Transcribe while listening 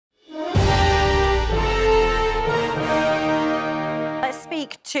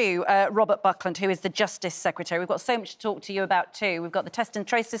speak to Robert Buckland, who is the Justice Secretary. We've got so much to talk to you about too. We've got the test and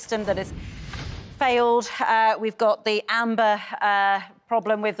trace system that has failed. We've got the amber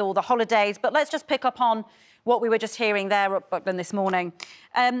problem with all the holidays. But let's just pick up on what we were just hearing there at Buckland this morning.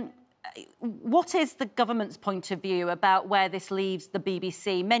 What is the government's point of view about where this leaves the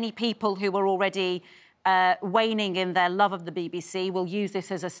BBC? Many people who are already waning in their love of the BBC will use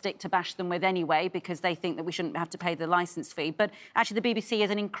this as a stick to bash them with anyway, because they think that we shouldn't have to pay the licence fee. But actually, the BBC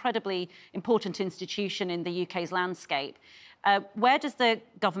is an incredibly important institution in the UK's landscape. Where does the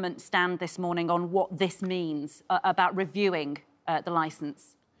government stand this morning on what this means about reviewing the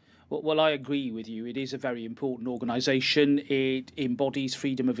licence? Well, I agree with you. It is a very important organisation. It embodies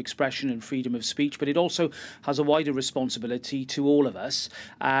freedom of expression and freedom of speech, but it also has a wider responsibility to all of us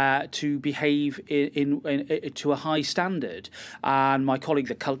to behave to a high standard. And my colleague,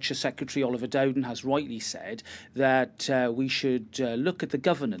 the Culture Secretary, Oliver Dowden, has rightly said that we should look at the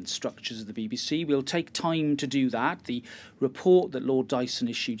governance structures of the BBC. We'll take time to do that. The report that Lord Dyson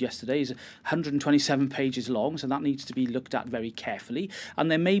issued yesterday is 127 pages long, so that needs to be looked at very carefully. And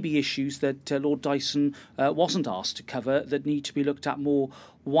there may be issues that Lord Dyson wasn't asked to cover that need to be looked at more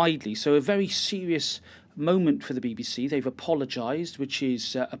widely. So a very serious moment for the BBC. They've apologised, which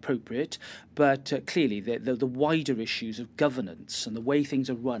is appropriate, but clearly the wider issues of governance and the way things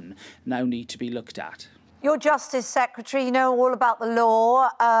are run now need to be looked at. You're Justice Secretary, you know all about the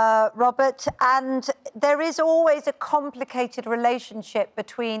law, Robert, and there is always a complicated relationship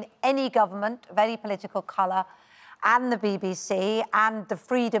between any government of any political colour and the BBC and the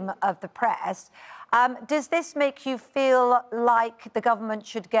freedom of the press. Does this make you feel like the government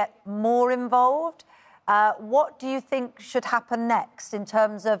should get more involved? What do you think should happen next in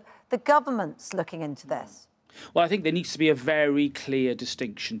terms of the government's looking into this? Well, I think there needs to be a very clear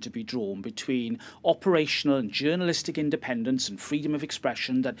distinction to be drawn between operational and journalistic independence and freedom of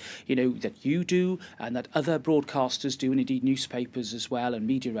expression that you do and that other broadcasters do, and indeed newspapers as well and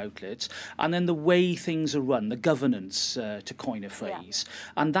media outlets, and then the way things are run, the governance, to coin a phrase.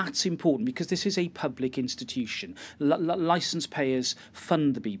 Yeah. And that's important because this is a public institution. Licence payers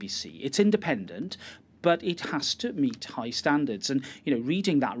fund the BBC. It's independent, but it has to meet high standards. And,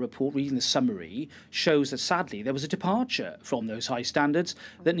 reading that report, reading the summary, shows that, sadly, there was a departure from those high standards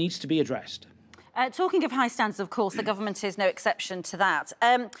that needs to be addressed. Talking of high standards, of course, the government is no exception to that.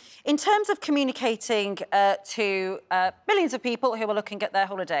 In terms of communicating to millions of people who are looking at their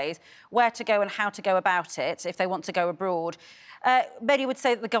holidays, where to go and how to go about it if they want to go abroad, many would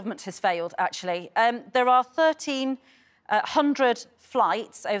say that the government has failed, actually. There are 1,300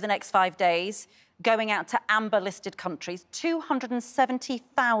 flights over the next 5 days going out to amber-listed countries.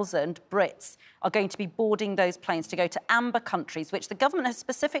 270,000 Brits are going to be boarding those planes to go to amber countries, which the government has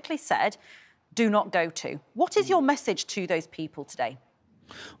specifically said do not go to. What is your message to those people today?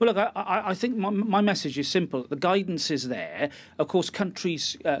 Well, look, I think my message is simple. The guidance is there. Of course,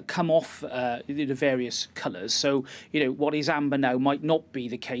 countries come off the various colours. So, what is amber now might not be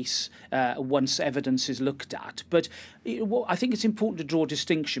the case once evidence is looked at. But I think it's important to draw a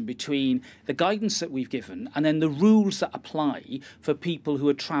distinction between the guidance that we've given and then the rules that apply for people who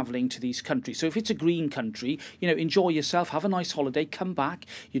are travelling to these countries. So if it's a green country, enjoy yourself, have a nice holiday, come back.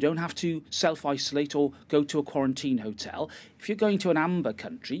 You don't have to self-isolate or go to a quarantine hotel. If you're going to an amber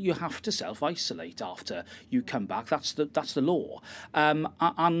country, you have to self-isolate after you come back. That's the law.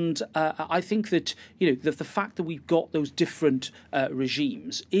 I think that the fact that we've got those different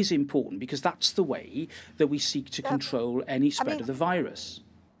regimes is important because that's the way that we seek to control any spread of the virus.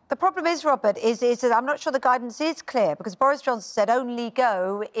 The problem is, Robert, is that I'm not sure the guidance is clear because Boris Johnson said only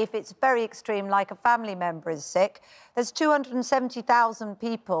go if it's very extreme, like a family member is sick. There's 270,000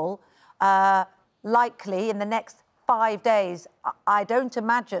 people likely in the next 5 days. I don't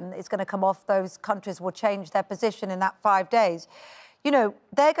imagine it's going to come off. Those countries will change their position in that 5 days.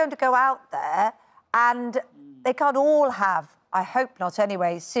 They're going to go out there and they can't all have, I hope not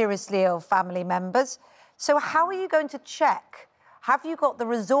anyway, seriously ill family members. So how are you going to check? Have you got the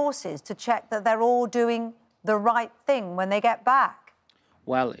resources to check that they're all doing the right thing when they get back?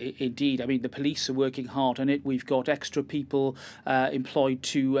 Well, indeed. I mean, the police are working hard on it. We've got extra people employed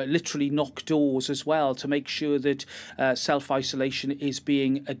to literally knock doors as well to make sure that self-isolation is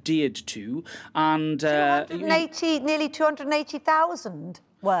being adhered to. And nearly 280,000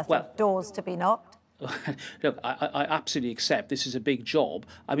 worth of doors to be knocked. Look, I absolutely accept this is a big job.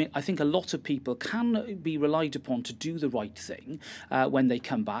 I mean, I think a lot of people can be relied upon to do the right thing when they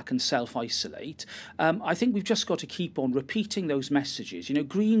come back and self-isolate. I think we've just got to keep on repeating those messages. You know,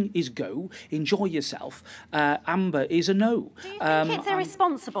 green is go, enjoy yourself. Amber is a no. Do you think it's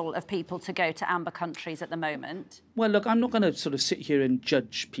irresponsible of people to go to amber countries at the moment? Well, look, I'm not going to sort of sit here and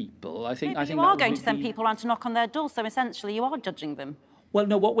judge people. I think you are going to send people around to knock on their doors, so essentially you are judging them. Well,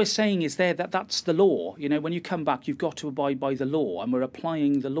 no, what we're saying is that's the law. You know, when you come back, you've got to abide by the law, and we're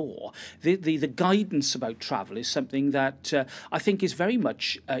applying the law. The guidance about travel is something that I think is very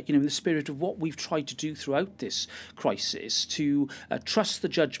much, in the spirit of what we've tried to do throughout this crisis, to trust the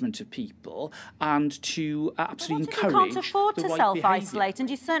judgment of people and to absolutely encourage the right behaviour. You can't afford to self-isolate, and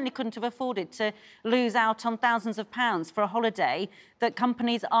you certainly couldn't have afforded to lose out on thousands of pounds for a holiday that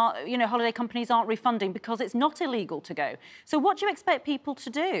holiday companies aren't refunding because it's not illegal to go. So what do you expect people to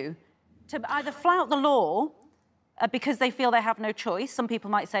do? To either flout the law because they feel they have no choice. Some people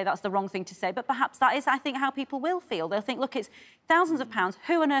might say that's the wrong thing to say, but perhaps that is, I think, how people will feel. They'll think, look, it's thousands of pounds.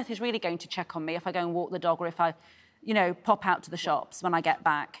 Who on earth is really going to check on me if I go and walk the dog or if I, pop out to the shops when I get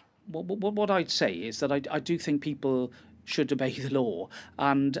back? What I'd say is that I do think people should obey the law,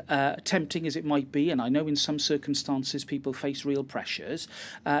 and tempting as it might be, and I know in some circumstances people face real pressures,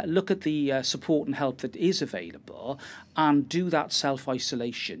 look at the support and help that is available and do that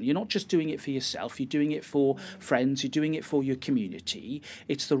self-isolation. You're not just doing it for yourself, you're doing it for friends, you're doing it for your community.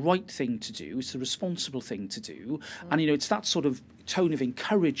 It's the right thing to do, it's the responsible thing to do, and it's that sort of tone of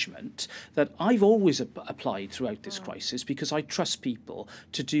encouragement that I've always applied throughout this crisis, because I trust people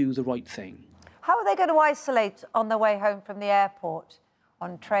to do the right thing. How are they going to isolate on their way home from the airport,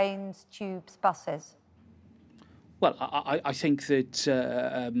 on trains, tubes, buses? Well, I think that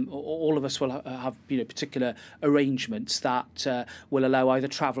all of us will have particular arrangements that will allow either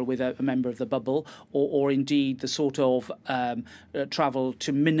travel with a member of the bubble or indeed the sort of travel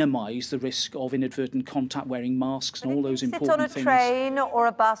to minimise the risk of inadvertent contact, wearing masks and all those important things. Sit on a train or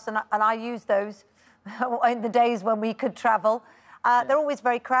a bus, and I use those in the days when we could travel. They're always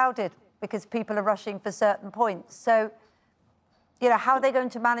very crowded, because people are rushing for certain points. So, how are they going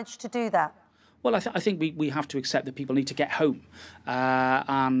to manage to do that? Well, I think we have to accept that people need to get home,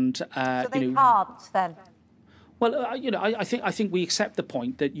 so they can't then. Well, I think we accept the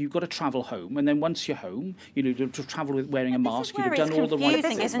point that you've got to travel home, and then once you're home, to travel with wearing a mask, you've done all the right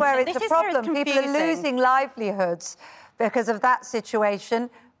things. This is where it's a problem. People are losing livelihoods because of that situation,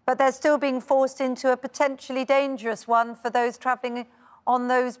 but they're still being forced into a potentially dangerous one for those travelling on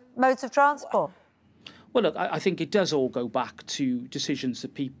those modes of transport. Well, look, I think it does all go back to decisions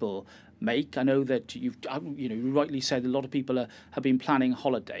that people make. I know that you rightly said a lot of people have been planning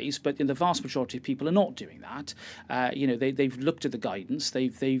holidays, but the vast majority of people are not doing that. They've looked at the guidance,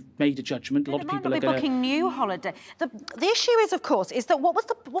 they've made a judgment. A lot of people are booking new holiday. The issue is, of course, is that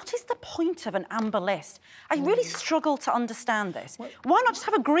what is the point of an amber list? I really struggle to understand this. Why not just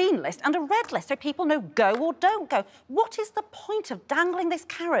have a green list and a red list so people know go or don't go? What is the point of dangling this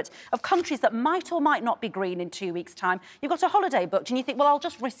carrot of countries that might or might not be green in 2 weeks' time? You've got a holiday booked and you think, well, I'll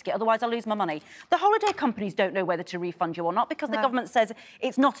just risk it, otherwise I'll lose my money. The holiday companies don't know whether to refund you or not because the government says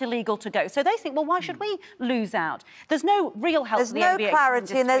it's not illegal to go. So they think, well, why should we lose out? There's no real help for the aviation industry. There's no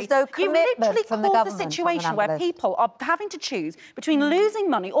clarity and there's no commitment from the government. You've literally caused a situation where people are having to choose between losing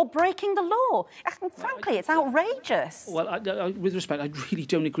money or breaking the law. And frankly, it's outrageous. Well, with respect, I really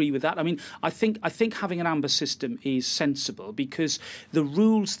don't agree with that. I mean, I think having an amber system is sensible because the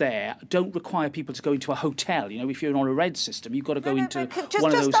rules there don't require people to go into a hotel. If you're on a red system, you've got to go into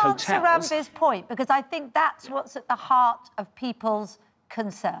one of those hotels. Just Ranvir's point, because I think that's what's at the heart of people's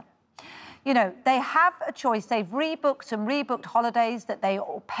concern. They have a choice. They've rebooked holidays that they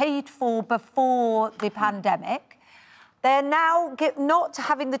paid for before the pandemic. They're now not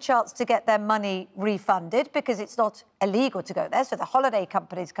having the chance to get their money refunded because it's not illegal to go there, so the holiday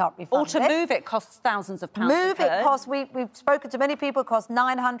companies can't refund it. Or to move it costs thousands of pounds. Move it costs, we've spoken to many people, it costs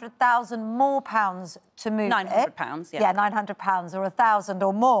 £900,000 more to move it. £900, yeah. Yeah, £900 or 1,000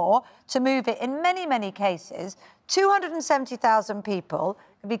 or more to move it. In many, many cases, 270,000 people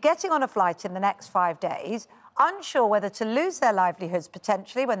could be getting on a flight in the next 5 days, unsure whether to lose their livelihoods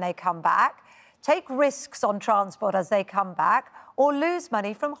potentially when they come back, take risks on transport as they come back, or lose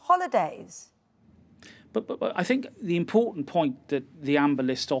money from holidays. But I think the important point that the Amber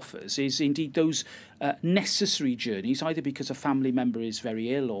List offers is indeed those necessary journeys, either because a family member is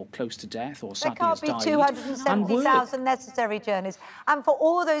very ill or close to death or sadly has died. There can't be 270,000 necessary journeys. And for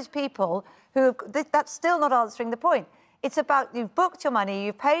all those people who that's still not answering the point. It's about you've booked your money,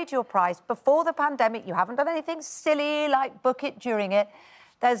 you've paid your price before the pandemic, you haven't done anything silly like book it during it.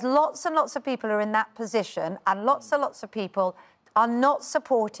 There's lots and lots of people who are in that position, and lots and lots of people are not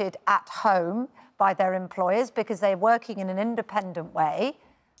supported at home by their employers because they're working in an independent way,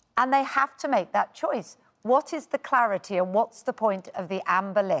 and they have to make that choice. What is the clarity and what's the point of the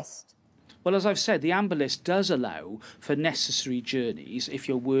amber list? Well, as I've said, the amber list does allow for necessary journeys if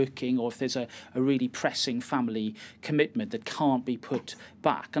you're working or if there's a really pressing family commitment that can't be put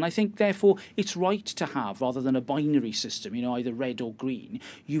back. And I think, therefore, it's right to have, rather than a binary system, you know, either red or green,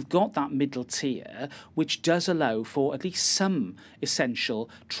 you've got that middle tier which does allow for at least some essential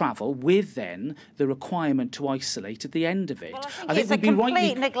travel with then the requirement to isolate at the end of it. Well, I think it's a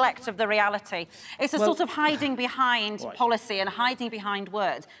complete neglect of the reality. It's a sort of hiding behind policy and hiding behind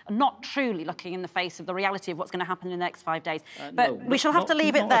words and not truly looking in the face of the reality of what's going to happen in the next 5 days. But we shall have to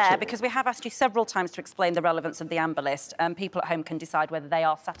leave it there because we have asked you several times to explain the relevance of the amber list. People at home can decide whether they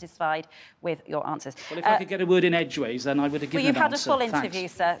are satisfied with your answers. Well, if I could get a word in edgeways, then I would have given an answer. Well, you've had a full interview,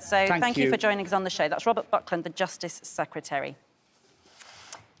 sir, so thank you for joining us on the show. That's Robert Buckland, the Justice Secretary.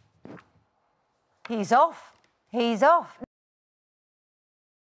 He's off. He's off.